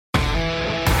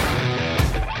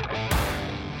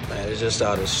just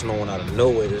started snowing out of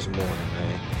nowhere this morning,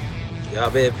 man. Y'all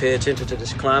better pay attention to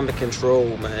this climate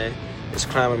control, man. This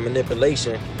climate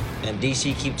manipulation. And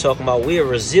DC keep talking about we're a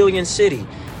resilient city.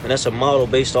 And that's a model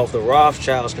based off the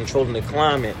Rothschilds controlling the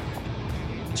climate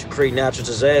to create natural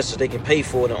disasters they can pay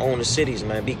for it and own the cities,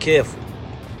 man. Be careful.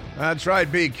 That's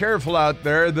right. Be careful out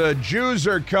there. The Jews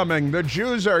are coming. The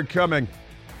Jews are coming.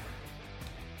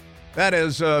 That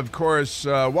is, of course,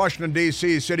 Washington,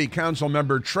 D.C. City Council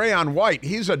member Trayon White.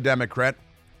 He's a Democrat.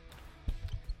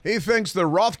 He thinks the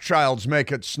Rothschilds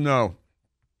make it snow.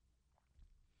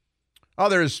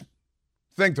 Others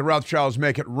think the Rothschilds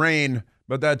make it rain,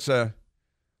 but that's a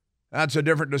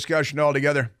different discussion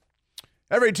altogether.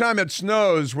 Every time it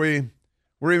snows, we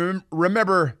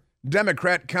remember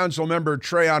Democrat Council member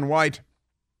Trayon White.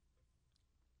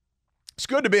 It's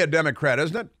good to be a Democrat,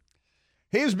 isn't it?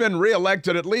 He's been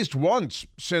reelected at least once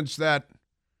since that.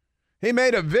 He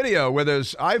made a video with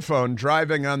his iPhone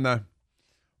driving on the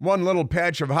one little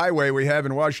patch of highway we have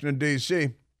in Washington, D.C.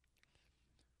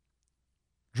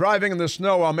 Driving in the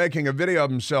snow while making a video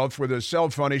of himself with his cell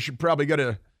phone. He should probably get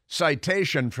a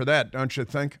citation for that, don't you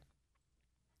think?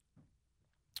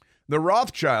 The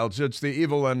Rothschilds, it's the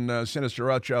evil and sinister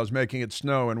Rothschilds making it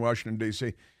snow in Washington,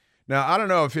 D.C. Now, I don't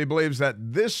know if he believes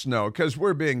that this snow, because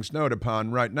we're being snowed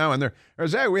upon right now, and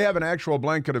we have an actual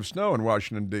blanket of snow in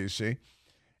Washington, D.C.,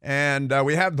 and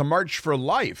we have the March for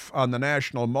Life on the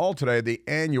National Mall today, the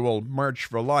annual March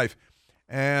for Life.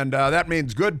 And that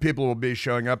means good people will be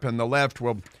showing up, and the left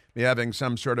will be having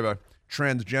some sort of a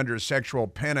transgender sexual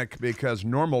panic because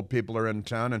normal people are in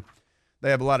town, and they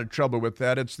have a lot of trouble with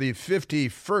that. It's the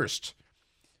 51st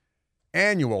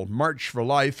annual March for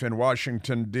Life in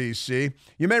Washington, D.C.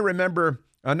 You may remember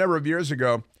a number of years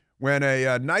ago when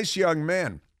a nice young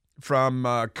man from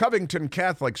Covington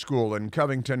Catholic School in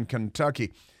Covington,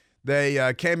 Kentucky,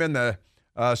 they came in the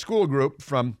school group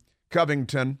from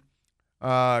Covington,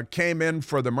 came in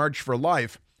for the March for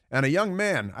Life, and a young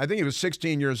man, I think he was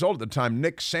 16 years old at the time,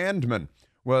 Nick Sandman,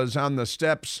 was on the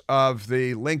steps of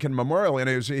the Lincoln Memorial, and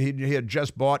he had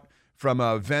just bought from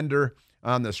a vendor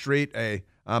on the street a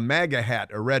MAGA hat,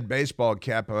 a red baseball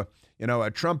cap, a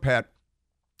Trump hat,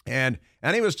 and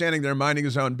he was standing there minding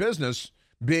his own business,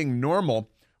 being normal,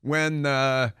 when,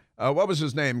 what was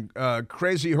his name?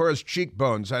 Crazy Horse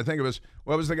Cheekbones, I think it was,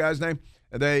 what was the guy's name?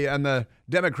 And the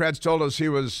Democrats told us he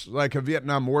was like a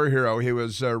Vietnam War hero. He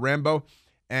was Rambo.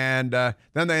 And then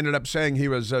they ended up saying he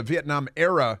was a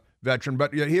Vietnam-era veteran,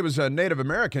 but he was a Native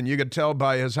American. You could tell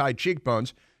by his high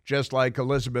cheekbones, just like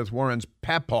Elizabeth Warren's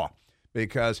papaw,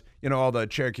 because, all the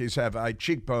Cherokees have high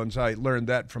cheekbones. I learned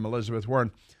that from Elizabeth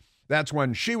Warren. That's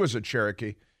when she was a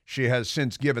Cherokee. She has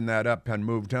since given that up and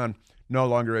moved on. No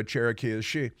longer a Cherokee is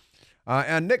she.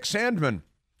 And Nick Sandman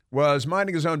was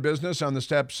minding his own business on the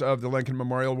steps of the Lincoln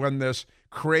Memorial when this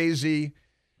crazy,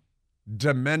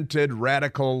 demented,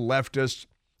 radical leftist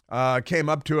came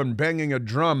up to him banging a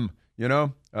drum,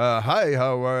 hi,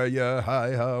 how are you?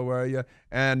 Hi, how are you?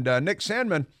 And Nick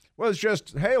Sandman was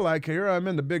just, hey, like here I'm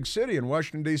in the big city in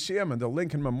Washington, D.C. I'm at the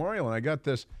Lincoln Memorial, and I got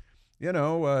this,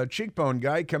 cheekbone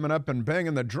guy coming up and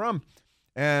banging the drum.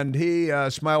 And he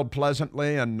smiled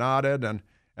pleasantly and nodded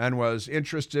and was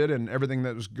interested in everything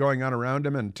that was going on around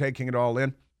him and taking it all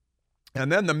in.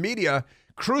 And then the media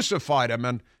crucified him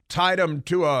and tied him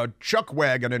to a chuck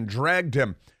wagon and dragged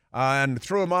him and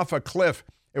threw him off a cliff.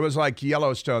 It was like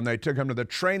Yellowstone. They took him to the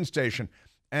train station.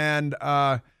 And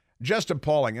just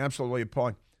appalling, absolutely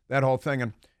appalling, that whole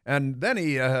thing. And then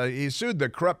he sued the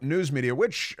corrupt news media,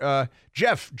 which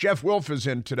Jeff Wolf is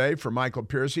in today for Michael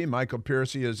Piercy. Michael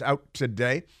Piercy is out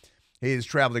today. He's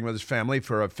traveling with his family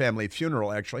for a family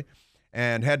funeral, actually,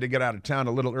 and had to get out of town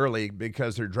a little early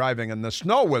because they're driving and the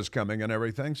snow was coming and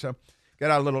everything. So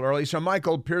get out a little early. So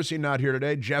Michael Piercy not here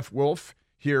today. Jeff Wolf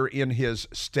here in his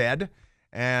stead.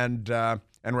 And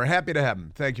we're happy to have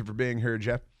him. Thank you for being here,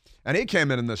 Jeff. And he came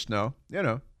in the snow.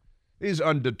 He's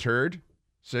undeterred.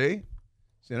 See?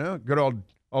 Good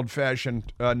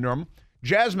old-fashioned normal.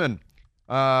 Jasmine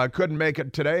couldn't make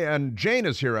it today, and Jane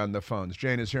is here on the phones.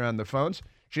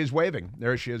 She's waving.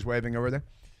 There she is waving over there.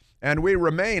 And we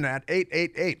remain at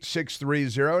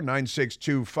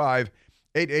 888-630-9625.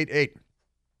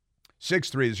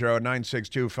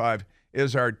 888-630-9625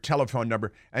 is our telephone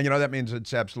number. And, that means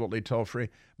it's absolutely toll-free.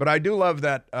 But I do love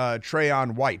that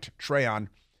Trayon White. Trayon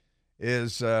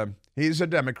is, he's a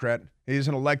Democrat. He's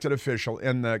an elected official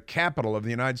in the capital of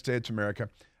the United States of America,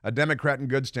 a Democrat in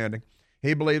good standing.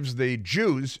 He believes the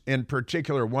Jews, in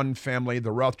particular one family,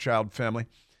 the Rothschild family,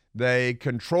 they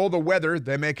control the weather.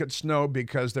 They make it snow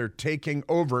because they're taking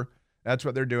over. That's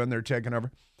what they're doing. They're taking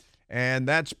over. And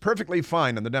that's perfectly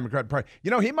fine in the Democrat Party.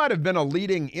 You know, he might have been a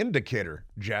leading indicator,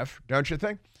 Jeff, don't you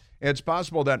think? It's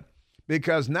possible that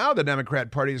because now the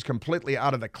Democrat Party is completely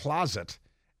out of the closet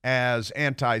as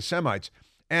anti-Semites.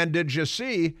 And did you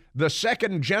see the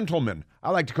second gentleman?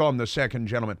 I like to call him the second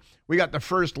gentleman. We got the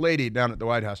first lady down at the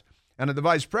White House. And at the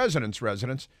vice president's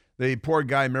residence, the poor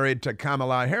guy married to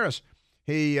Kamala Harris,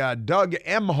 Doug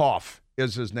Emhoff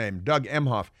is his name, Doug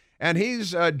Emhoff. And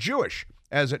he's Jewish,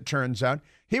 as it turns out.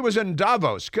 He was in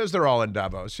Davos, because they're all in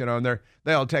Davos, you know, and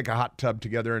they all take a hot tub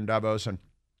together in Davos, and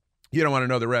you don't want to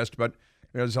know the rest, but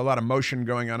there's a lot of motion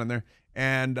going on in there.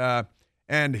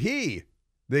 And he,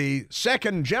 the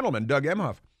second gentleman, Doug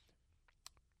Emhoff,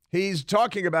 he's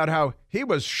talking about how he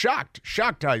was shocked,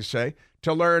 I say,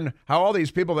 to learn how all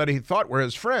these people that he thought were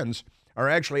his friends are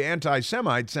actually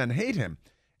anti-Semites and hate him.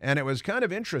 And it was kind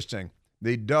of interesting,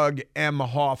 the Doug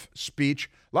Emhoff speech.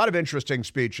 A lot of interesting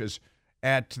speeches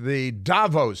at the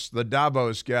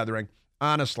Davos gathering.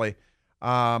 Honestly,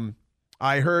 I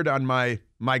heard on my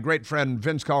great friend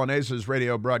Vince Colonnese's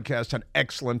radio broadcast, an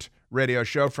excellent radio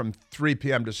show from 3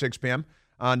 p.m. to 6 p.m.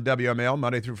 on WMAL,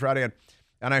 Monday through Friday.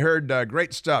 And I heard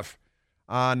great stuff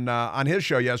on his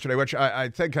show yesterday, which I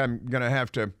think I'm going to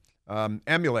have to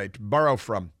emulate, borrow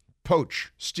from,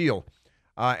 poach, steal.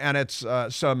 And it's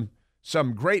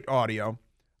some great audio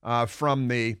from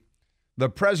the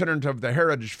president of the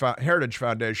Heritage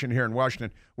Foundation here in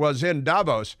Washington was in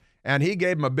Davos, and he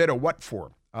gave him a bit of what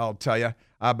for, I'll tell you,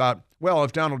 about, well,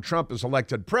 if Donald Trump is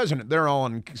elected president, they're all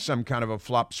in some kind of a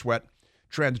flop sweat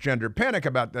transgender panic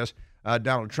about this,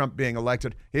 Donald Trump being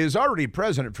elected. He's already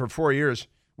president for 4 years.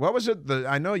 What was it?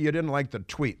 I know you didn't like the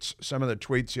tweets, some of the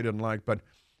tweets you didn't like, but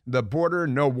the border,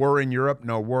 no war in Europe,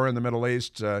 no war in the Middle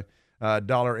East,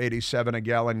 $1.87 a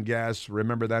gallon gas,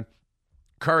 remember that?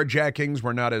 Carjackings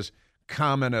were not as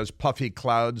common as puffy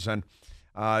clouds, and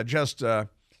it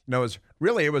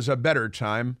was a better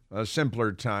time, a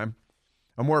simpler time,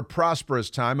 a more prosperous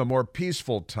time, a more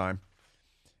peaceful time.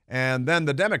 And then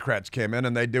the Democrats came in,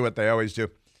 and they do what they always do.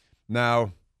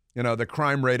 Now, you know, the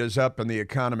crime rate is up and the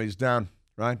economy's down,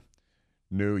 right?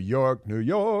 New York, New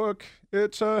York,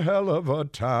 it's a hell of a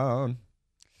town.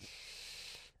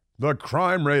 The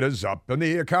crime rate is up and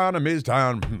the economy's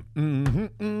down.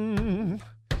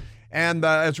 And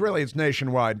it's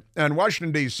nationwide. And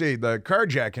Washington, D.C., the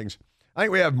carjackings, I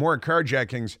think we have more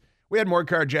carjackings. We had more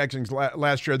carjackings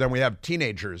last year than we have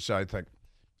teenagers, I think,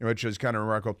 which is kind of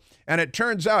remarkable. And it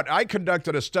turns out, I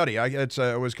conducted a study. It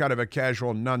was kind of a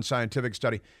casual, non-scientific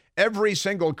study. Every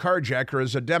single carjacker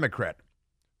is a Democrat.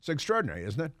 It's extraordinary,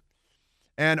 isn't it?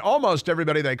 And almost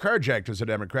everybody they carjacked is a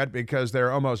Democrat because there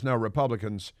are almost no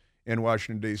Republicans in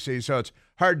Washington, D.C., so it's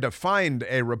hard to find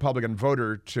a Republican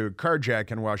voter to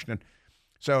carjack in Washington.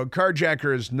 So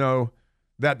carjackers know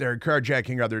that they're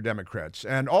carjacking other Democrats.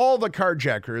 And all the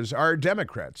carjackers are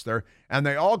Democrats. And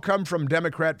they all come from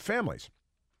Democrat families.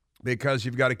 Because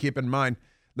you've got to keep in mind,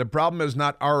 the problem is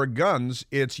not our guns,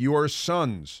 it's your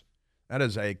sons. That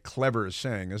is a clever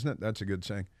saying, isn't it? That's a good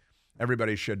saying.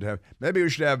 Everybody should have. Maybe we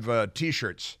should have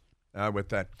T-shirts with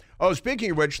that. Oh,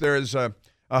 speaking of which, there is a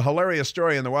hilarious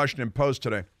story in the Washington Post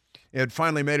today. It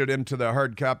finally made it into the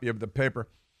hard copy of the paper.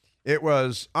 It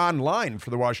was online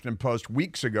for the Washington Post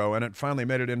weeks ago, and it finally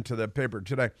made it into the paper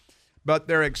today. But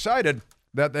they're excited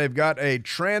that they've got a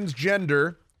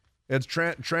transgender. It's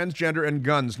transgender and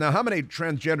guns. Now, how many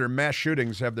transgender mass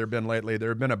shootings have there been lately? There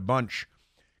have been a bunch.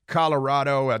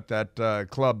 Colorado at that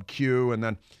Club Q, and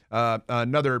then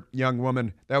another young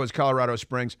woman, that was Colorado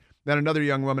Springs. Then another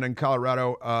young woman in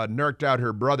Colorado nerked out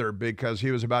her brother because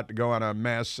he was about to go on a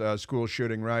mass school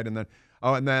shooting, right? And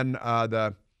then,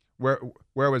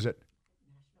 where was it?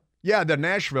 Yeah, the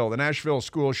Nashville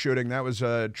school shooting. That was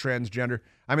transgender.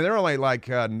 I mean, there are only like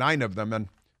 9 of them, and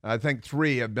I think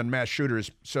 3 have been mass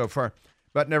shooters so far.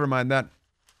 But never mind that.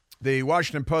 The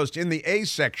Washington Post, in the A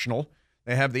sectional,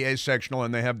 they have the A sectional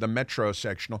and they have the Metro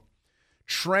sectional.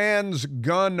 Trans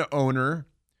gun owner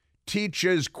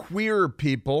teaches queer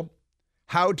people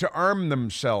how to arm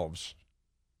themselves.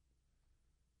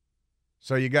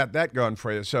 So you got that going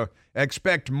for you. So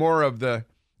expect more of the,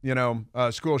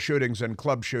 school shootings and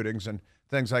club shootings and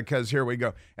things like that, because here we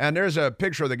go. And there's a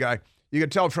picture of the guy. You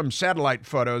can tell from satellite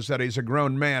photos that he's a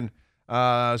grown man,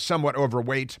 somewhat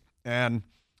overweight. And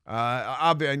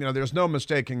there's no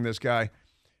mistaking this guy.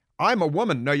 I'm a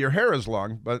woman. No, your hair is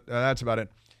long, but that's about it.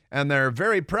 And they're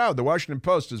very proud. The Washington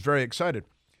Post is very excited.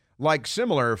 Like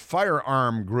similar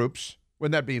firearm groups,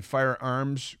 wouldn't that be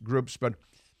firearms groups? But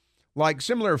like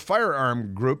similar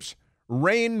firearm groups,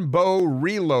 Rainbow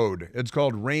Reload, it's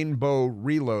called Rainbow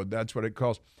Reload, that's what it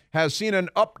calls, has seen an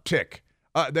uptick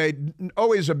They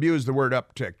always abuse the word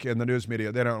uptick in the news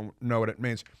media. They don't know what it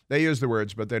means. They use the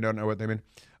words, but they don't know what they mean.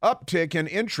 Uptick in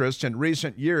interest in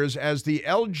recent years as the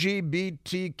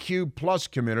LGBTQ plus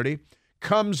community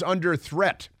comes under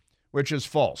threat, which is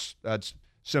false. That's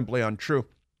simply untrue.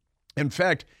 In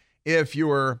fact, if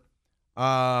you're,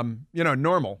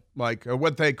 normal, like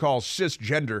what they call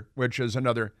cisgender, which is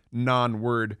another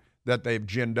non-word that they've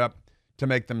ginned up to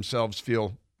make themselves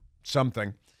feel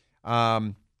something.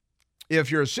 If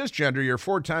you're a cisgender, you're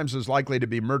 4 times as likely to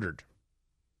be murdered.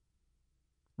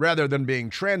 Rather than being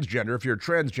transgender, if you're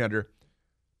transgender,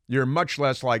 you're much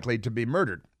less likely to be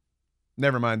murdered.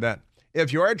 Never mind that.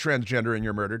 If you are transgender and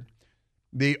you're murdered,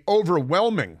 the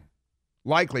overwhelming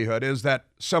likelihood is that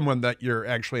someone that you're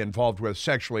actually involved with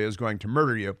sexually is going to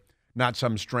murder you, not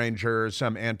some stranger or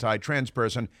some anti-trans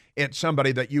person. It's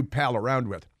somebody that you pal around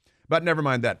with. But never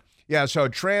mind that. Yeah, so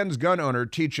trans gun owner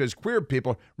teaches queer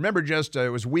people. Remember it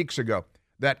was weeks ago,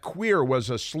 that queer was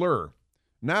a slur.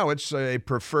 Now it's a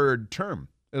preferred term,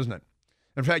 isn't it?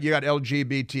 In fact, you got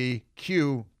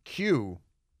LGBTQ.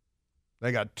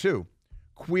 They got 2.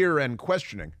 Queer and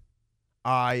questioning.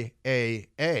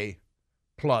 IAA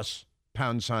plus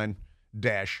 #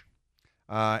 dash.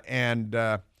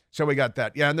 So we got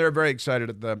that. Yeah, and they're very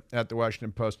excited at the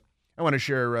Washington Post. I want to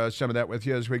share some of that with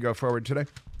you as we go forward today,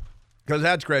 because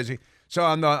that's crazy. So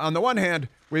on the one hand,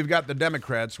 we've got the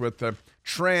Democrats with the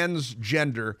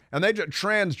transgender, and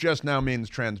trans just now means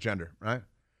transgender, right?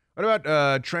 What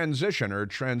about transition or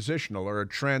transitional or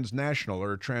transnational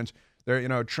or trans?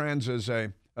 Trans is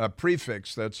a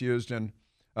prefix that's used in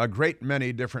a great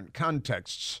many different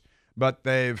contexts, but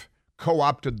they've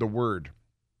co-opted the word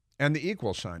and the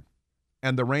equal sign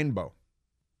and the rainbow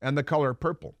and the color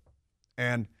purple.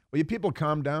 And will you people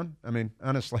calm down? I mean,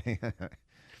 honestly.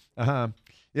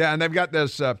 Yeah, and they've got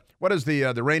this, what is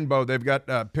the rainbow? They've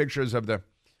got pictures of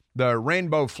the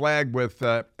rainbow flag with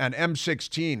an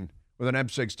M16, with an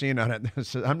M16 on it.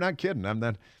 I'm not kidding.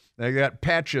 They got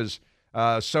patches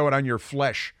sewed on your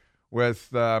flesh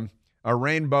with a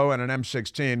rainbow and an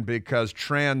M16 because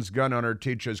trans gun owner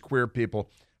teaches queer people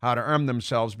how to arm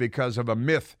themselves because of a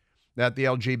myth that the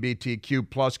LGBTQ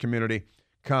plus community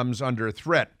comes under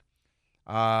threat.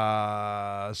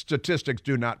 Statistics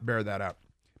do not bear that out.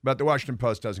 But the Washington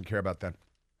Post doesn't care about that.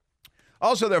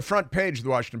 Also, the front page of the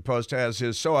Washington Post, as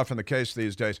is so often the case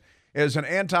these days, is an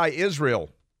anti-Israel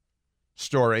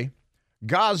story.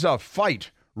 Gaza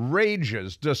fight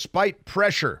rages despite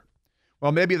pressure.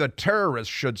 Well, maybe the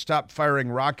terrorists should stop firing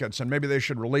rockets, and maybe they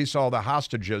should release all the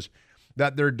hostages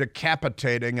that they're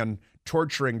decapitating and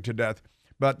torturing to death.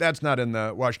 But that's not in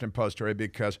the Washington Post story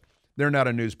because they're not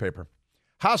a newspaper.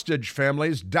 Hostage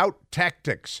families doubt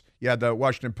tactics. Yeah, the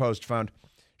Washington Post found.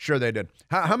 Sure they did.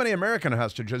 How many American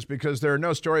hostages? Because there are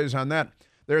no stories on that.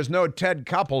 There's no Ted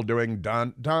Koppel doing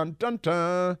dun, dun, dun,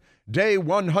 dun. Day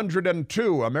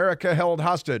 102, America held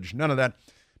hostage. None of that.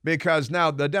 Because now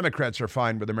the Democrats are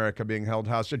fine with America being held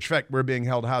hostage. In fact, we're being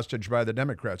held hostage by the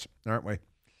Democrats, aren't we?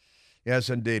 Yes,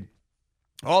 indeed.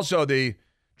 Also, the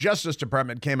Justice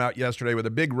Department came out yesterday with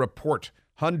a big report,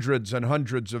 hundreds and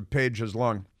hundreds of pages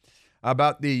long,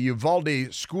 about the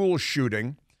Uvalde school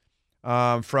shooting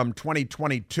from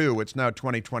 2022. It's now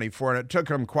 2024, and it took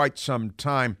them quite some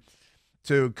time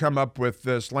to come up with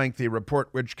this lengthy report,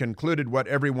 which concluded what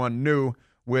everyone knew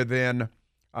within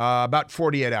about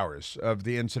 48 hours of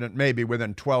the incident, maybe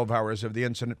within 12 hours of the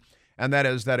incident, and that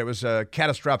is that it was a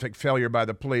catastrophic failure by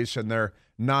the police in their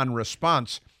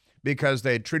non-response because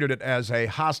they treated it as a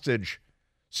hostage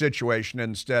situation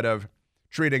instead of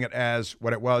treating it as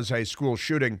what it was, a school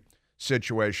shooting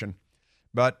situation.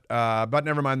 But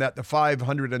never mind that. The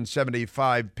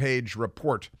 575-page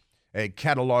report, a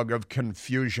catalog of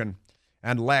confusion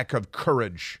and lack of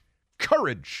courage.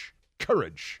 Courage.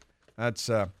 That's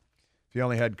if you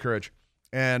only had courage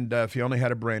and if you only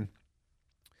had a brain.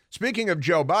 Speaking of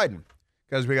Joe Biden,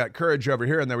 because we got courage over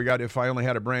here and then we got if I only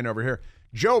had a brain over here.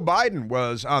 Joe Biden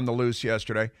was on the loose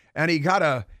yesterday and he got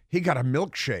a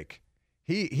milkshake.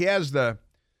 He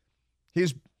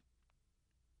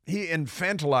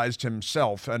infantilized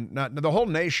himself, and the whole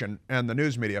nation and the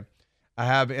news media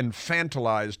have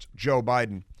infantilized Joe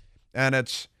Biden. And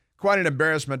it's quite an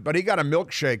embarrassment, but he got a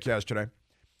milkshake yesterday.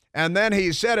 And then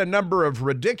he said a number of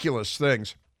ridiculous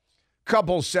things,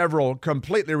 several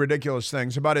completely ridiculous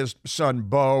things about his son,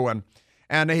 Beau.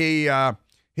 And he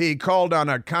called on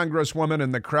a congresswoman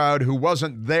in the crowd who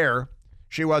wasn't there.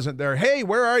 She wasn't there. Hey,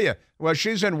 where are you? Well,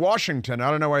 she's in Washington.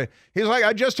 I don't know why. He's like,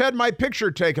 I just had my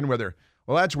picture taken with her.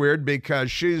 Well, that's weird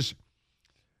because she's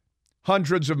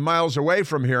hundreds of miles away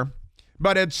from here.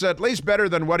 But it's at least better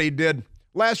than what he did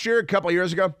last year, a couple of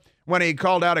years ago, when he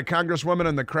called out a congresswoman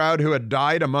in the crowd who had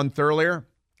died a month earlier.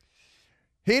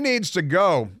 He needs to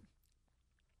go.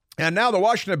 And now the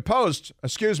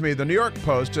the New York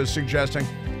Post is suggesting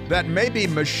that maybe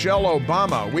Michelle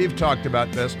Obama, we've talked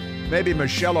about this, maybe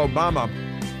Michelle Obama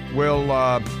will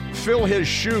fill his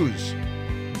shoes.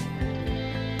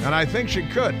 And I think she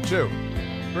could, too.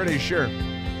 Pretty sure.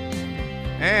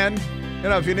 And,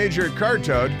 if you need your car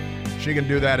towed, she can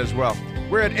do that as well.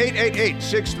 We're at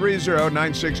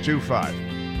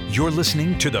 888-630-9625. You're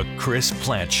listening to The Chris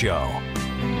Plante Show.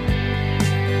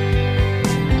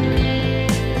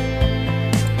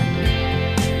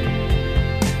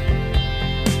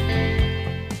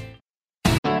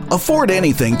 Afford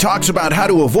Anything talks about how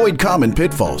to avoid common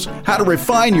pitfalls, how to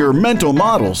refine your mental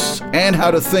models, and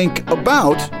how to think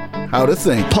about how to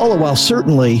think. Paula, while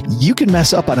certainly you can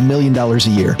mess up on $1 million a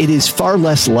year, it is far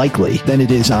less likely than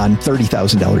it is on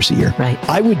 $30,000 a year. Right.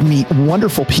 I would meet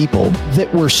wonderful people that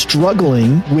were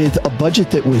struggling with a budget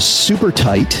that was super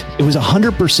tight. It was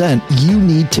 100%. You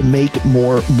need to make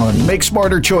more money. Make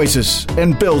smarter choices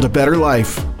and build a better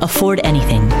life. Afford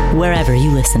Anything, wherever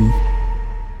you listen.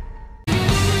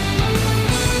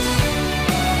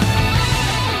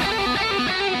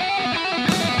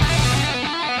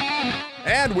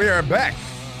 And we are back.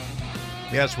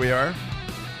 Yes, we are.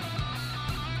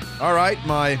 All right,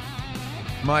 my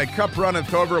cup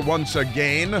runneth over once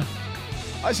again.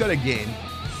 I said again.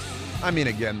 I mean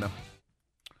again, though.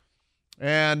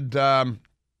 And,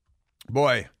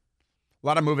 boy, a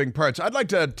lot of moving parts. I'd like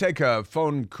to take a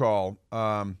phone call.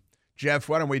 Jeff,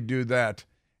 why don't we do that?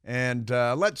 And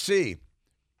let's see.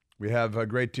 We have a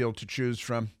great deal to choose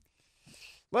from.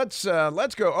 Let's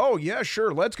go. Oh, yeah,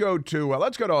 sure. Let's go to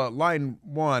line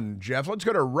one, Jeff. Let's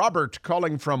go to Robert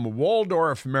calling from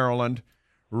Waldorf, Maryland.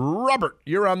 Robert,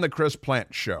 you're on the Chris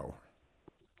Plante Show.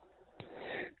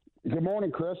 Good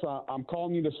morning, Chris. I'm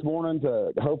calling you this morning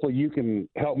to hopefully you can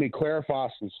help me clarify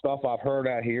some stuff I've heard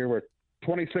out here where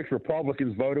 26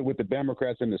 Republicans voted with the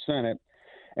Democrats in the Senate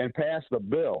and passed a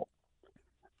bill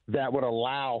that would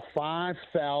allow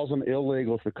 5,000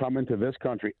 illegals to come into this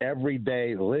country every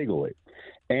day legally.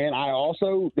 And I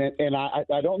also, and I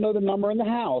don't know the number in the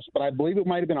House, but I believe it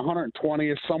might have been 120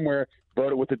 or somewhere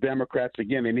voted with the Democrats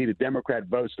again. They needed Democrat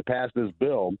votes to pass this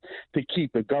bill to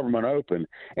keep the government open.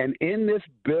 And in this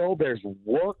bill, there's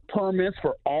work permits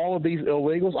for all of these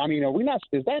illegals. I mean,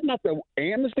 is that not the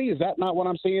amnesty? Is that not what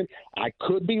I'm seeing? I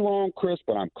could be wrong, Chris,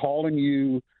 but I'm calling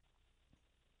you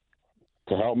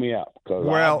to help me out because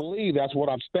I believe that's what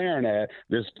I'm staring at.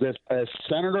 This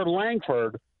Senator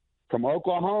Langford from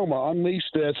Oklahoma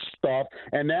unleashed this stuff,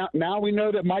 and now we know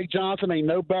that Mike Johnson ain't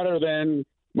no better than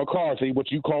McCarthy,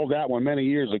 which you called that one many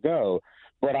years ago.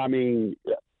 But I mean,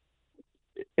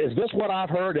 is this what I've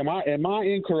heard? Am I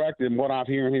incorrect in what I'm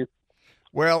hearing here?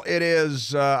 Well, it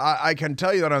is. I can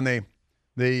tell you that on the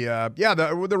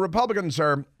Republicans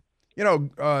are,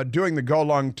 doing the go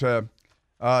along to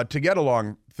get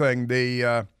along thing.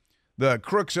 The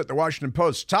crooks at the Washington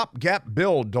Post, stopgap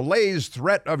bill delays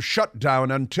threat of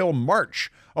shutdown until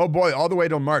March. Oh boy, all the way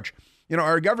till March.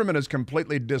 Our government is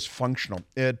completely dysfunctional.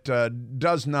 It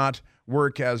does not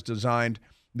work as designed.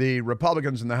 The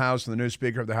Republicans in the House and the new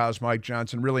Speaker of the House, Mike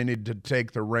Johnson, really need to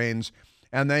take the reins,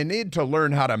 and they need to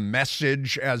learn how to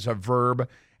message as a verb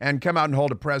and come out and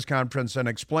hold a press conference and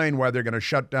explain why they're going to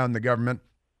shut down the government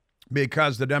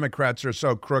because the Democrats are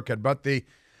so crooked. But the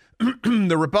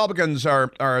Republicans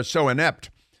are so inept.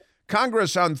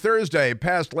 Congress on Thursday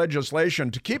passed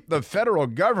legislation to keep the federal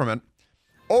government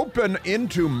open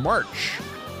into March,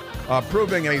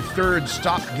 approving a third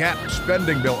stopgap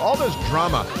spending bill. All this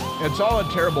drama, it's all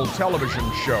a terrible television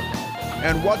show.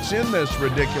 And what's in this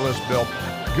ridiculous bill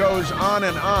goes on,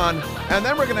 and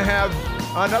then we're going to have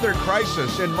another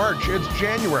crisis in March. It's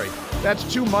January.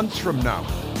 That's 2 months from now.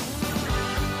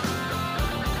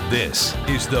 This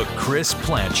is the Chris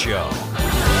Plante Show.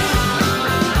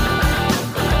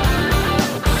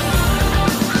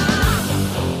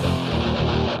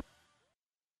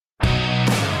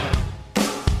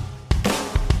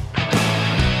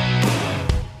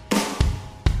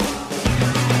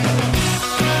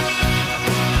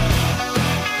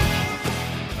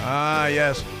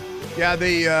 Yes. Yeah,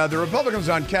 the Republicans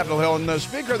on Capitol Hill and the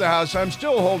Speaker of the House, I'm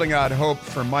still holding out hope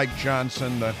for Mike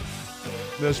Johnson,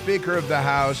 the Speaker of the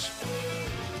House.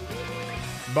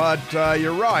 But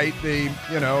you're right, the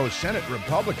Senate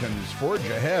Republicans forge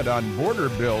ahead on border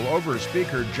bill over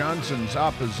Speaker Johnson's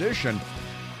opposition.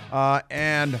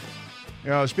 And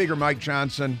Speaker Mike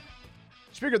Johnson,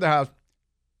 Speaker of the House,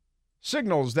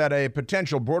 signals that a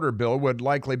potential border bill would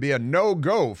likely be a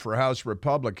no-go for House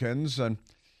Republicans and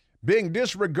being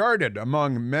disregarded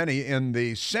among many in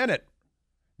the Senate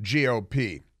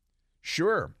GOP.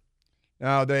 Sure.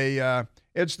 Now,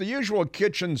 it's the usual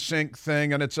kitchen sink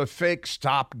thing, and it's a fake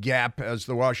stopgap, as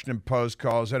the Washington Post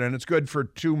calls it, and it's good for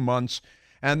 2 months.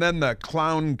 And then the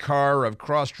clown car of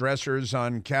cross-dressers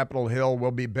on Capitol Hill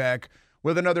will be back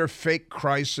with another fake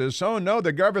crisis. Oh, no,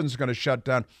 the government's going to shut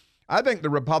down. I think the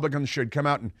Republicans should come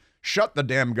out and shut the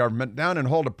damn government down and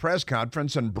hold a press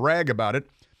conference and brag about it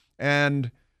and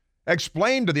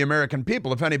explain to the American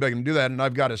people, if anybody can do that. And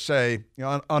I've got to say,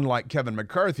 unlike Kevin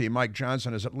McCarthy, Mike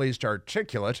Johnson is at least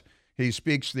articulate. He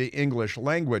speaks the English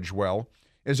language well.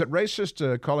 Is it racist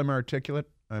to call him articulate?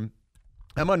 I'm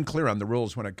unclear on the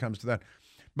rules when it comes to that.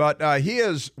 But he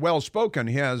is well-spoken.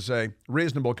 He has a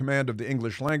reasonable command of the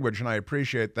English language, and I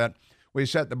appreciate that. We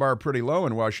set the bar pretty low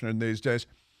in Washington these days.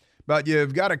 But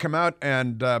you've got to come out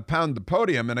and pound the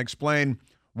podium and explain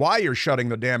why you're shutting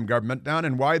the damn government down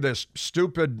and why this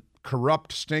stupid,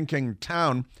 corrupt, stinking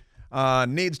town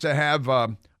needs to have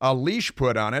a leash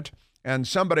put on it, and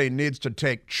somebody needs to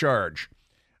take charge.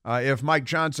 If Mike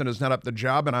Johnson is not up the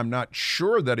job, and I'm not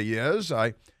sure that he is,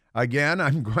 I'm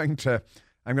going to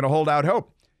hold out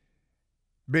hope.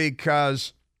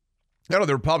 Because, the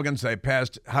Republicans, they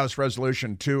passed House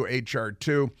Resolution 2, H.R.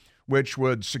 2, which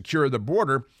would secure the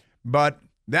border, but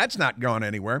that's not going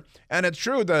anywhere. And it's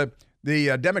true, the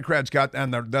Democrats got,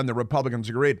 and then the Republicans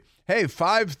agreed, hey,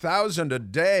 5,000 a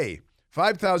day,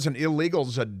 5,000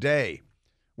 illegals a day,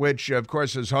 which, of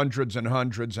course, is hundreds and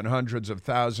hundreds and hundreds of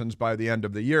thousands by the end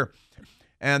of the year.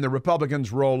 And the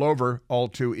Republicans roll over all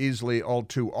too easily, all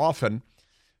too often,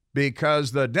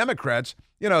 because the Democrats,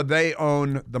 they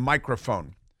own the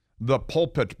microphone. The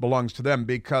pulpit belongs to them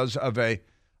because of a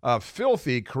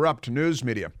filthy, corrupt news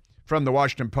media, from the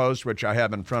Washington Post, which I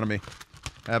have in front of me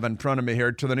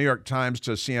here, to the New York Times,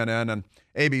 to CNN, and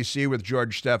ABC with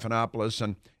George Stephanopoulos,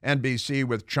 and NBC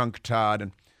with Chunk Todd,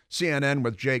 and CNN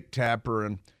with Jake Tapper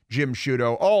and Jim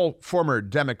Sciutto, all former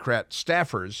Democrat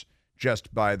staffers,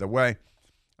 just by the way.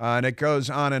 And it goes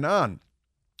on and on.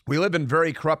 We live in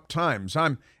very corrupt times. I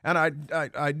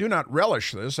do not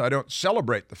relish this. I don't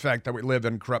celebrate the fact that we live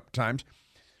in corrupt times.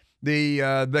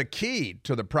 The key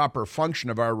to the proper function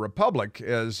of our republic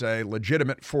is a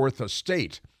legitimate fourth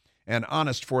estate, an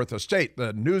honest fourth estate,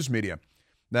 the news media,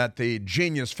 that the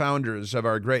genius founders of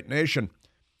our great nation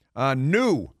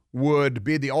knew would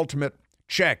be the ultimate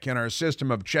check in our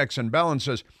system of checks and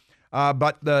balances.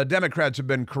 But the Democrats have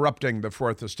been corrupting the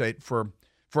fourth estate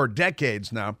for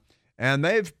decades now. And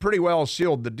they've pretty well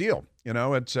sealed the deal.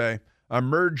 It's a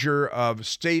merger of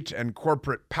state and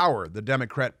corporate power, the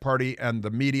Democrat Party and the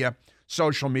media,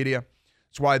 social media.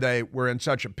 It's why they were in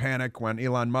such a panic when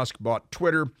Elon Musk bought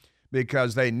Twitter,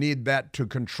 because they need that to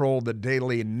control the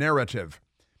daily narrative.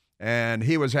 And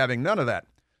he was having none of that.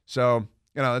 So,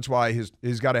 that's why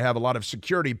he's got to have a lot of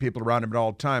security people around him at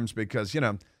all times, because,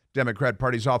 Democrat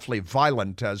Party's awfully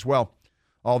violent as well.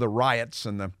 All the riots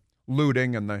and the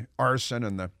looting and the arson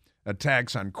and the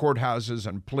attacks on courthouses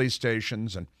and police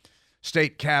stations and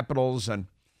state capitals and,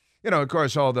 of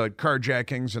course, all the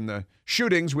carjackings and the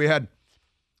shootings. We had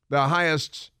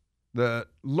the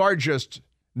largest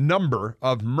number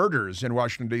of murders in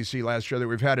Washington, D.C. last year that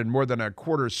we've had in more than a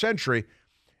quarter century.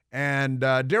 And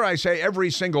dare I say, every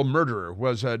single murderer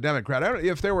was a Democrat. I don't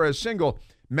know if there were a single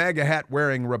MAGA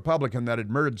hat-wearing Republican that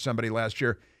had murdered somebody last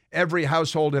year, every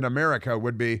household in America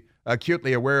would be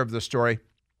acutely aware of the story,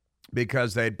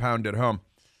 because they'd pounded home.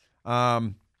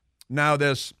 Now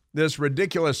this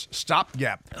ridiculous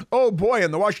stopgap. Oh boy,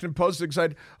 and the Washington Post is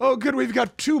excited. Oh good, we've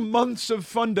got 2 months of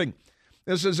funding.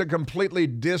 This is a completely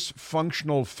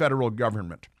dysfunctional federal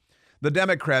government. The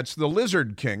Democrats, the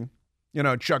lizard king,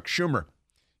 Chuck Schumer.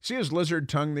 See his lizard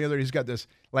tongue the other? He's got this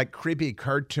like creepy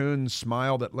cartoon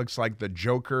smile that looks like the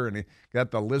Joker, and he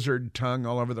got the lizard tongue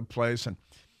all over the place. And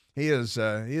he is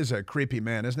a creepy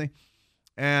man, isn't he?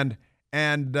 And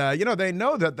they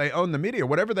know that they own the media.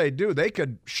 Whatever they do, they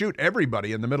could shoot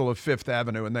everybody in the middle of Fifth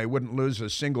Avenue and they wouldn't lose a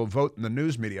single vote in the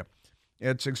news media.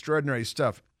 It's extraordinary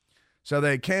stuff. So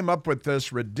they came up with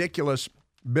this ridiculous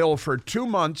bill for 2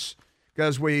 months,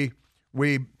 because we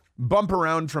bump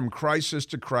around from crisis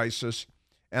to crisis,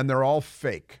 and they're all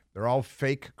fake. They're all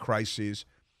fake crises,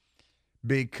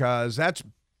 because that's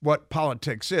what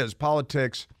politics is.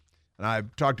 Politics, and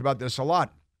I've talked about this a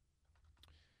lot,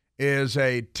 is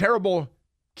a terrible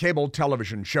cable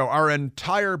television show. Our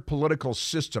entire political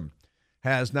system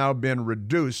has now been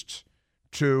reduced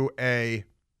to a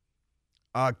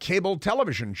cable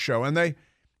television show. And they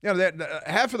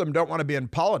half of them don't want to be in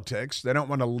politics. They don't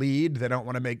want to lead. They don't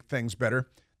want to make things better.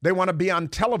 They want to be on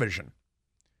television.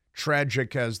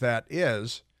 Tragic as that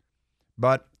is.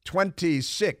 But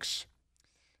 26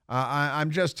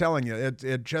 I'm just telling you,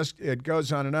 it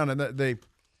goes on and on. And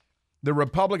the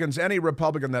Republicans, any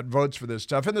Republican that votes for this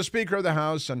stuff, and the Speaker of the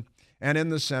House and in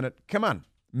the Senate, come on,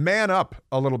 man up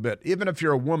a little bit. Even if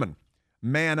you're a woman,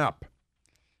 man up,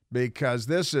 because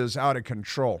this is out of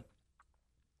control.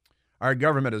 Our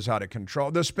government is out of control.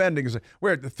 The spending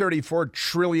we're at $34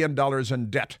 trillion in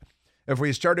debt. If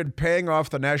we started paying off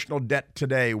the national debt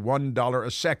today, $1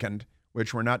 a second,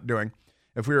 which we're not doing,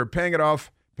 if we were paying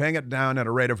it down at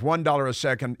a rate of $1 a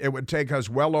second, it would take us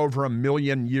well over 1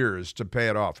 million years to pay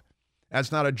it off.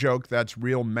 That's not a joke. That's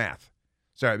real math.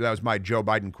 Sorry, that was my Joe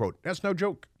Biden quote. That's no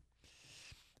joke.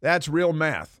 That's real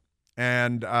math.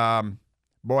 And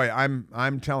boy,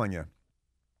 I'm telling you,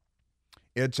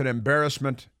 it's an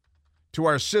embarrassment to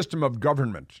our system of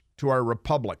government, to our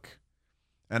republic,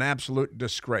 an absolute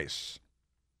disgrace.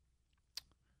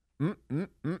 And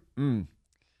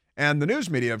the news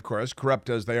media, of course, corrupt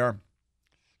as they are.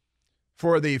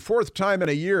 For the fourth time in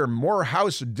a year, more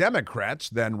House Democrats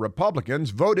than Republicans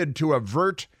voted to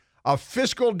avert a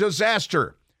fiscal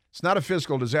disaster. It's not a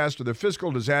fiscal disaster. The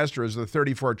fiscal disaster is the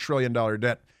 $34 trillion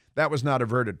debt. That was not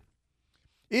averted.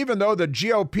 Even though the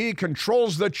GOP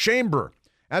controls the chamber,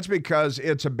 that's because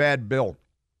it's a bad bill.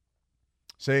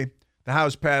 See, the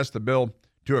House passed the bill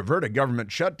to avert a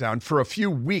government shutdown for a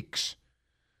few weeks,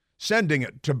 sending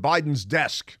it to Biden's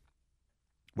desk.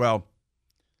 Well,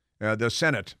 the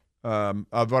Senate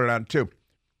voted on it too.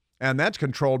 And that's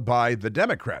controlled by the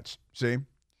Democrats, see?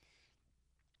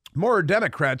 More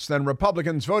Democrats than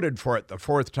Republicans voted for it the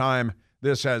fourth time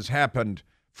this has happened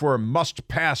for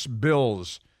must-pass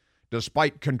bills.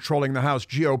 Despite controlling the House,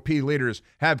 GOP leaders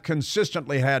have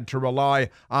consistently had to rely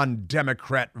on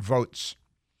Democrat votes.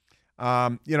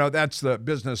 That's the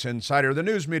Business Insider. The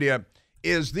news media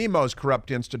is the most corrupt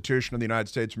institution in the United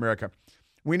States of America.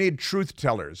 We need truth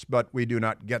tellers, but we do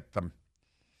not get them.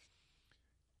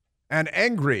 An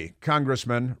angry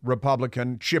Congressman,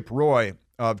 Republican Chip Roy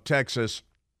of Texas,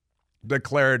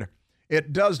 declared,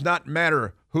 "It does not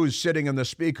matter who's sitting in the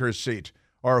speaker's seat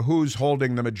or who's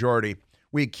holding the majority.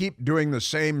 We keep doing the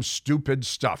same stupid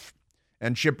stuff."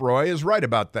 And Chip Roy is right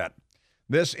about that.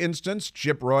 This instance,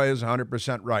 Chip Roy is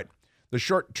 100% right. The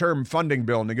short-term funding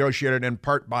bill, negotiated in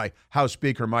part by House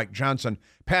Speaker Mike Johnson,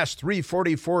 passed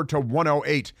 344 to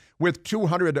 108 with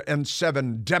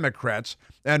 207 Democrats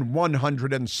and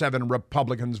 107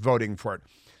 Republicans voting for it.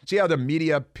 See how the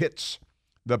media pits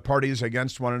the parties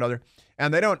against one another?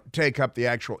 And they don't take up the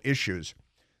actual issues.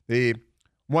 The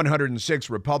 106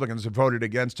 Republicans have voted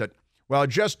against it, while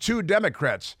just 2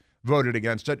 Democrats voted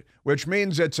against it, which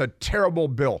means it's a terrible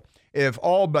bill. If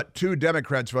all but 2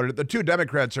 Democrats voted, the 2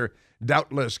 Democrats are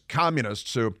doubtless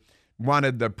communists who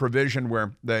wanted the provision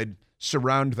where they'd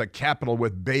surround the Capitol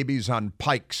with babies on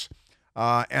pikes,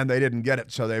 and they didn't get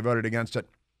it, so they voted against it.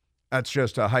 That's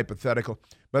just a hypothetical.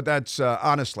 But that's,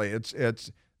 honestly,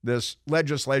 it's this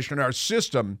legislation, our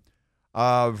system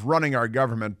of running our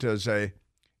government is a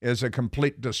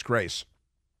complete disgrace.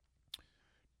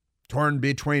 Torn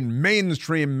between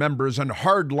mainstream members and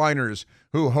hardliners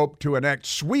who hope to enact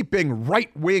sweeping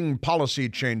right-wing policy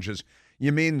changes.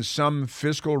 You mean some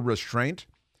fiscal restraint?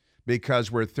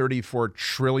 Because we're $34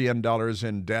 trillion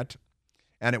in debt,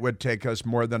 and it would take us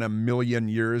more than 1 million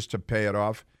years to pay it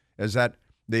off. Is that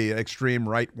the extreme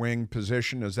right-wing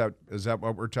position? Is that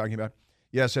what we're talking about?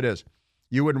 Yes, it is.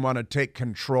 You wouldn't want to take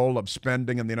control of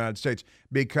spending in the United States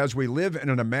because we live in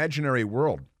an imaginary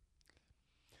world.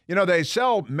 You know, they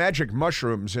sell magic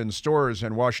mushrooms in stores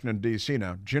in Washington, D.C.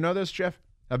 now. Do you know this, Jeff?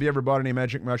 Have you ever bought any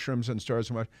magic mushrooms in stores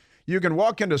in Washington? You can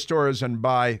walk into stores and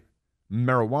buy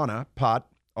marijuana, pot,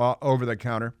 over the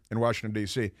counter in Washington,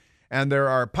 D.C. And there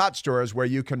are pot stores where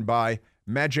you can buy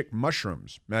magic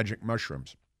mushrooms,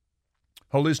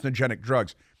 hallucinogenic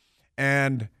drugs.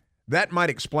 And that might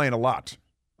explain a lot,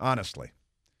 honestly.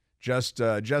 Just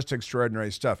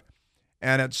extraordinary stuff.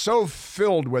 And it's so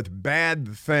filled with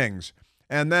bad things.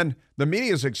 And then the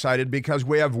media is excited because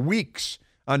we have weeks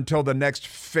until the next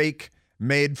fake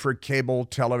made-for-cable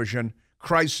television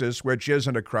crisis, which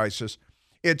isn't a crisis.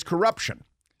 It's corruption.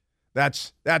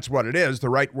 That's what it is. The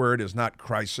right word is not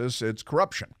crisis, it's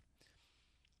corruption.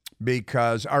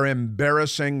 Because our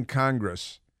embarrassing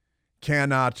Congress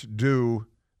cannot do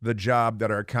the job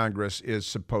that our Congress is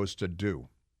supposed to do.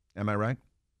 Am I right?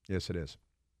 Yes, it is.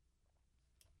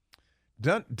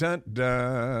 Dun, dun,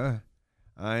 dun.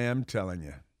 I am telling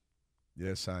you.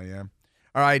 Yes, I am.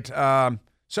 All right.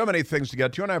 So many things to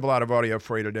get to, and I have a lot of audio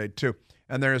for you today, too.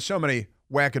 And there are so many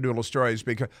wackadoodle stories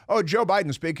because, Joe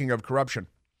Biden, speaking of corruption,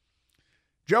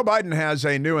 Joe Biden has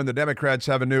and the Democrats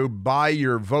have a new buy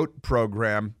your vote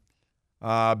program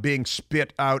being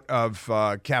spit out of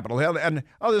Capitol Hill. And,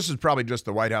 this is probably just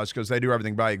the White House because they do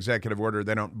everything by executive order.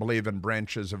 They don't believe in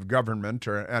branches of government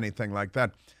or anything like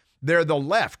that. They're the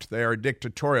left. They are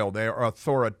dictatorial. They are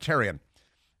authoritarian.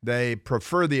 They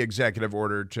prefer the executive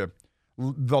order to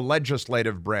the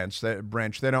legislative branch.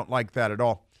 They don't like that at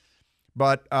all.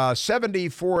 But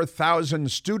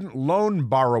 74,000 student loan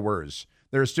borrowers.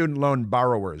 They're student loan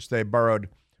borrowers. They borrowed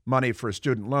money for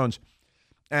student loans.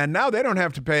 And now they don't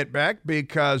have to pay it back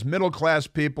because middle-class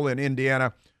people in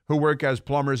Indiana who work as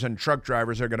plumbers and truck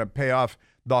drivers are going to pay off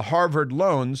the Harvard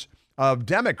loans of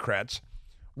Democrats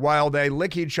while they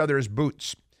lick each other's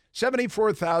boots.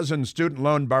 74,000 student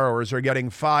loan borrowers are getting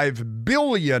 $5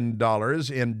 billion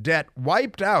in debt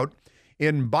wiped out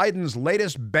in Biden's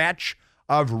latest batch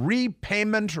of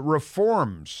repayment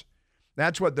reforms.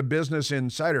 That's what the Business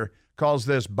Insider calls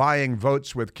this buying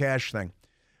votes with cash thing.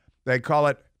 They call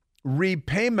it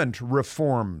repayment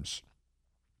reforms.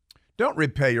 Don't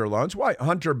repay your loans. Why?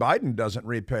 Hunter Biden doesn't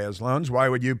repay his loans. Why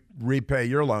would you repay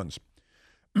your loans?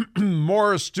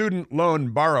 More student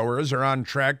loan borrowers are on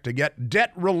track to get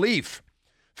debt relief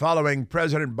following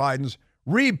President Biden's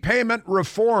repayment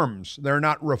reforms. They're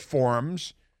not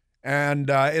reforms, and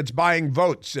it's buying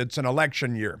votes. It's an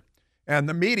election year. And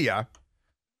the media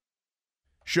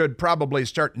should probably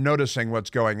start noticing what's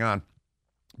going on.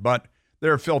 But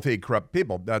they're filthy, corrupt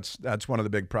people. That's one of the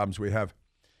big problems we have.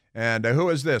 And who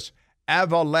is this?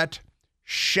 Avalette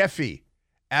Sheffy.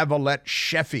 Avalette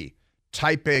Sheffy,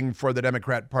 typing for the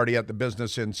Democrat Party at the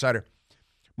Business Insider.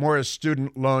 More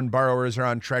student loan borrowers are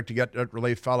on track to get debt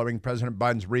relief following President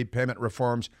Biden's repayment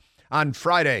reforms. On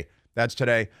Friday, that's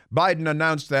today, Biden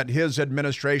announced that his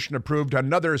administration approved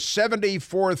another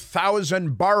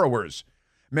 74,000 borrowers,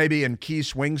 maybe in key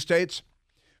swing states,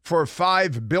 for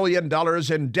 $5 billion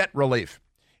in debt relief.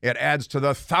 It adds to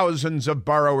the thousands of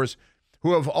borrowers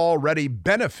who have already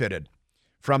benefited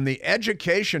from the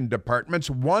Education Department's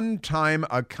one-time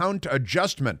account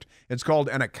adjustment. It's called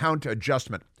an account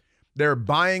adjustment. They're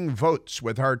buying votes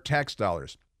with our tax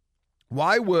dollars.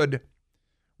 Why would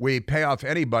we pay off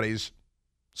anybody's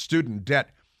student debt?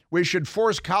 We should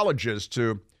force colleges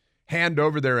to hand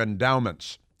over their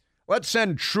endowments. Let's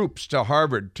send troops to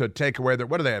Harvard to take away their,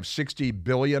 what do they have, $60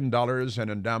 billion in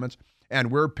endowments?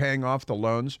 And we're paying off the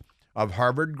loans of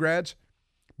Harvard grads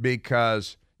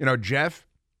because, Jeff,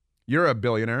 you're a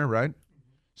billionaire, right?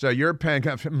 So you're paying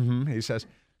off, he says,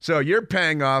 so you're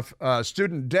paying off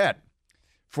student debt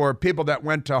for people that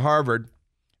went to Harvard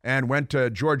and went to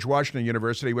George Washington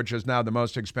University, which is now the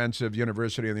most expensive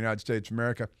university in the United States of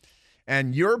America.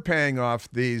 And you're paying off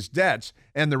these debts.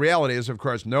 And the reality is, of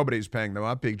course, nobody's paying them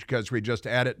off because we just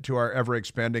add it to our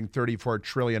ever-expanding $34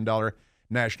 trillion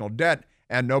national debt.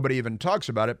 And nobody even talks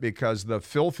about it because the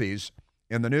filthies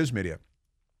in the news media.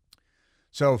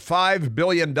 So $5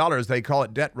 billion, they call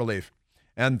it debt relief.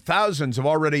 And thousands have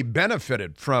already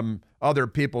benefited from other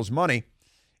people's money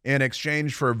in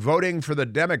exchange for voting for the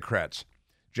Democrats.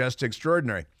 Just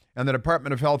extraordinary. And the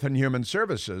Department of Health and Human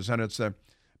Services, and it's the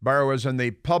borrowers in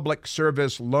the Public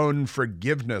Service Loan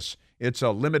Forgiveness. It's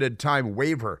a limited time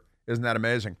waiver. Isn't that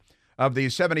amazing? Of the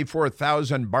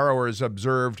 74,000 borrowers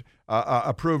approved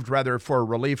for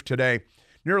relief today,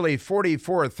 nearly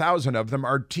 44,000 of them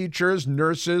are teachers,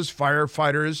 nurses,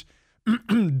 firefighters.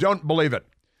 Don't believe it.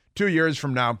 2 years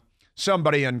from now,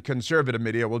 somebody in conservative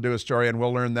media will do a story and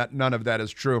we'll learn that none of that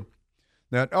is true.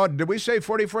 Did we say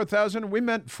 44,000? We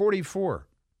meant 44,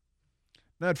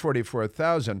 not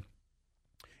 44,000.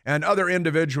 And other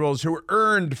individuals who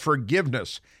earned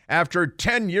forgiveness after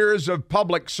 10 years of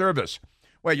public service.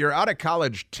 Well, you're out of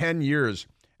college 10 years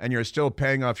and you're still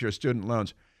paying off your student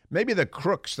loans. Maybe the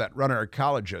crooks that run our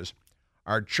colleges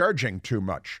are charging too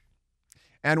much.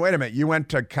 And wait a minute, you went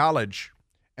to college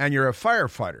and you're a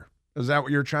firefighter. Is that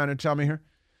what you're trying to tell me here?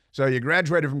 So you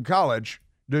graduated from college.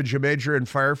 Did you major in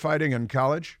firefighting in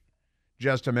college?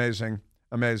 Just amazing,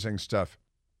 amazing stuff.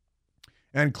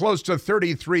 And close to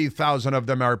 33,000 of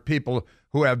them are people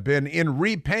who have been in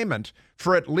repayment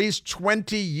for at least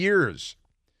 20 years.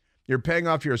 You're paying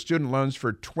off your student loans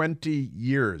for 20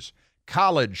 years.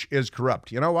 College is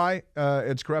corrupt. You know why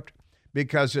it's corrupt?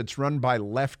 Because it's run by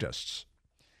leftists.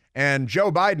 And Joe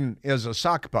Biden is a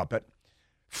sock puppet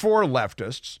for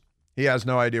leftists. He has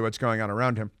no idea what's going on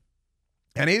around him.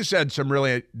 And he said some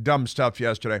really dumb stuff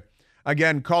yesterday.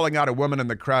 Again, calling out a woman in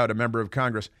the crowd, a member of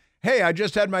Congress. Hey, I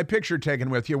just had my picture taken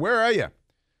with you. Where are you?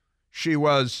 She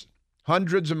was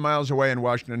hundreds of miles away in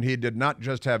Washington. He did not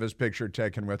just have his picture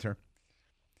taken with her.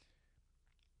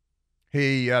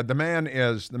 The man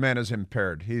is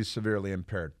impaired. He's severely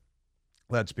impaired.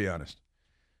 Let's be honest.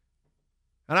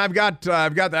 And I've got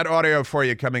that audio for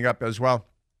you coming up as well.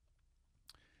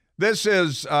 This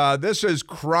is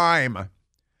crime.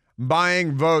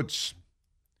 Buying votes.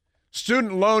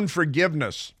 Student loan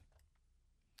forgiveness.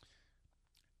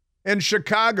 In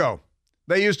Chicago,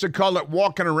 they used to call it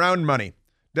walking around money.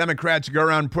 Democrats go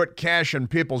around, put cash in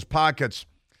people's pockets,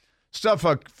 stuff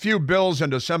a few bills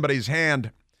into somebody's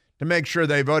hand to make sure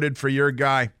they voted for your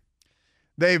guy.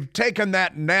 They've taken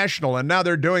that national, and now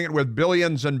they're doing it with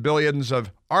billions and billions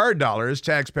of our dollars,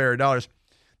 taxpayer dollars,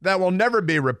 that will never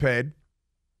be repaid,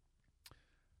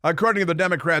 according to the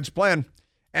Democrats' plan.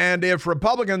 And if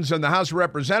Republicans in the House of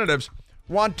Representatives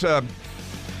want to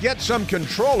get some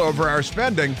control over our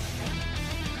spending,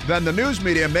 then the news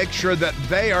media makes sure that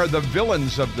they are the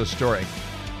villains of the story.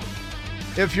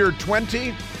 If you're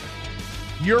 20,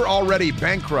 you're already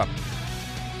bankrupt.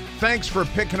 Thanks for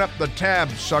picking up the tab,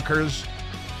 suckers.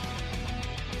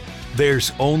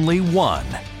 There's only one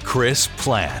Chris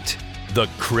Plant. The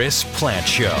Chris Plant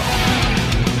Show.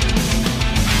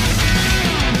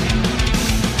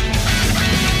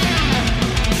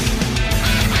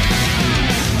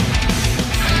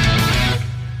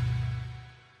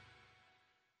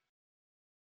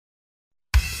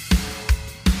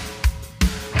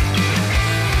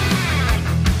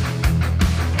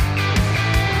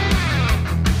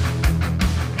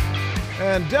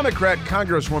 And Democrat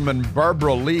Congresswoman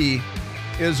Barbara Lee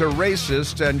is a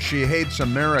racist and she hates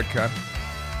America.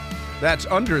 That's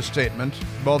understatement,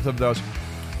 both of those.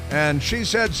 And she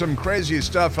said some crazy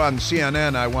stuff on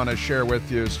CNN I want to share with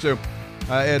you, Stu.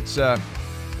 It's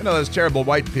those terrible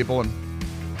white people,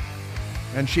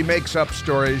 and she makes up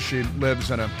stories. She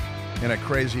lives in a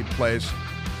crazy place,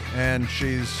 and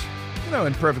she's,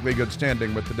 in perfectly good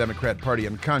standing with the Democrat Party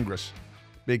in Congress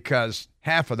because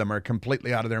half of them are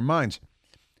completely out of their minds.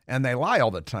 And they lie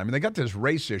all the time. And they got this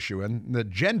race issue and the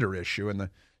gender issue and the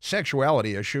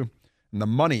sexuality issue and the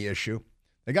money issue.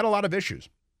 They got a lot of issues.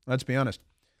 Let's be honest.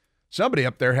 Somebody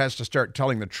up there has to start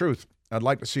telling the truth. I'd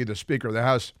like to see the Speaker of the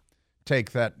House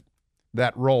take that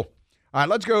role. All right,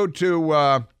 let's go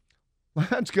to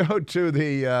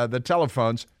the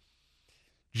telephones.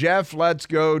 Jeff, let's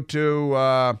go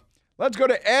to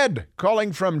Ed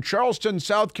calling from Charleston,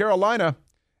 South Carolina.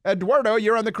 Eduardo,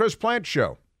 you're on the Chris Plant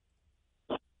Show.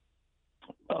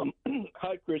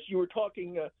 Hi, Chris. You were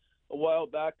talking a while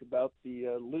back about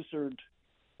the lizard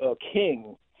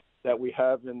king that we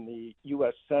have in the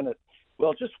U.S. Senate.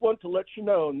 Well, just want to let you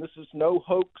know, and this is no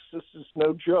hoax, this is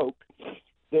no joke,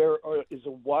 there is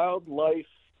a wildlife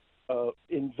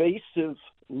invasive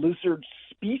lizard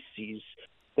species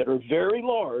that are very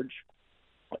large,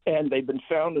 and they've been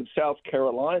found in South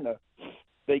Carolina.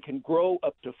 They can grow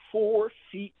up to 4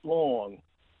 feet long.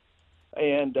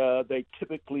 And they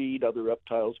typically eat other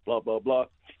reptiles, blah, blah, blah.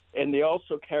 And they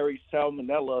also carry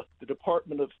salmonella. The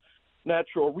Department of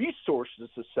Natural Resources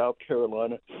of South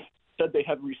Carolina said they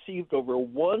have received over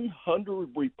 100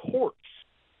 reports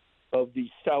of the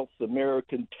South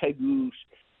American tegu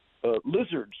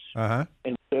lizards. Uh-huh.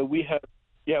 And so we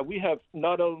have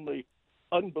not only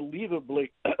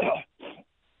unbelievably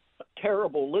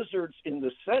terrible lizards in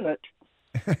the Senate,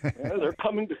 they're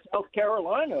coming to South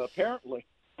Carolina, apparently.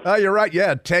 You're right.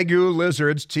 Yeah, tegu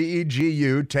lizards,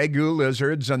 T-E-G-U, tegu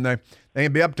lizards, and they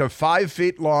can be up to 5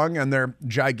 feet long, and they're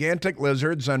gigantic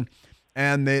lizards.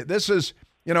 And this is,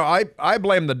 I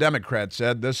blame the Democrats,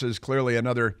 Ed. This is clearly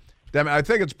another. I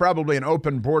think it's probably an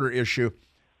open border issue,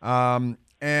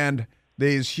 and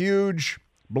these huge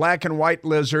black and white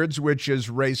lizards, which is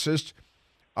racist,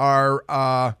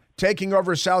 are taking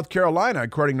over South Carolina,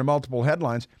 according to multiple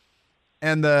headlines,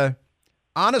 and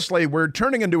honestly, we're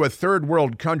turning into a third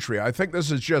world country. I think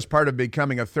this is just part of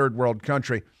becoming a third world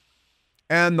country.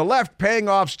 And the left paying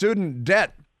off student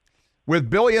debt with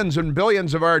billions and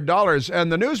billions of our dollars.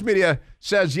 And the news media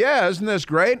says, yeah, isn't this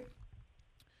great?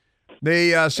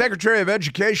 The Secretary of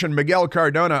Education, Miguel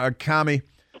Cardona, a commie,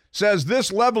 says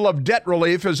this level of debt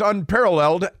relief is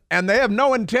unparalleled, and they have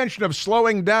no intention of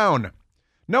slowing down.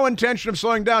 No intention of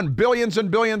slowing down. Billions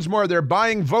and billions more. They're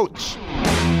buying votes.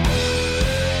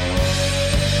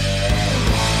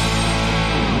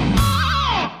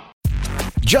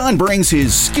 John brings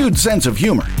his skewed sense of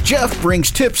humor. Jeff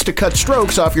brings tips to cut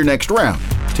strokes off your next round.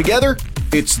 Together,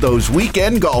 it's those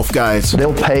weekend golf guys.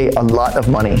 They'll pay a lot of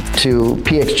money to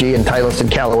PXG and Titleist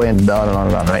and Callaway and on and on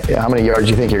and on, right? How many yards do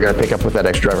you think you're going to pick up with that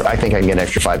extra driver? I think I can get an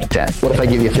extra 5 to 10. What if I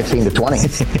give you 15 to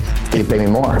 20? You pay me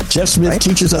more. Jeff Smith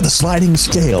teaches on the sliding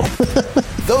scale.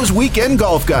 Those Weekend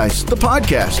Golf Guys, the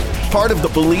podcast, part of the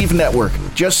Believe Network.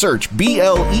 Just search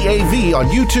BLEAV on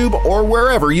YouTube or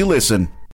wherever you listen.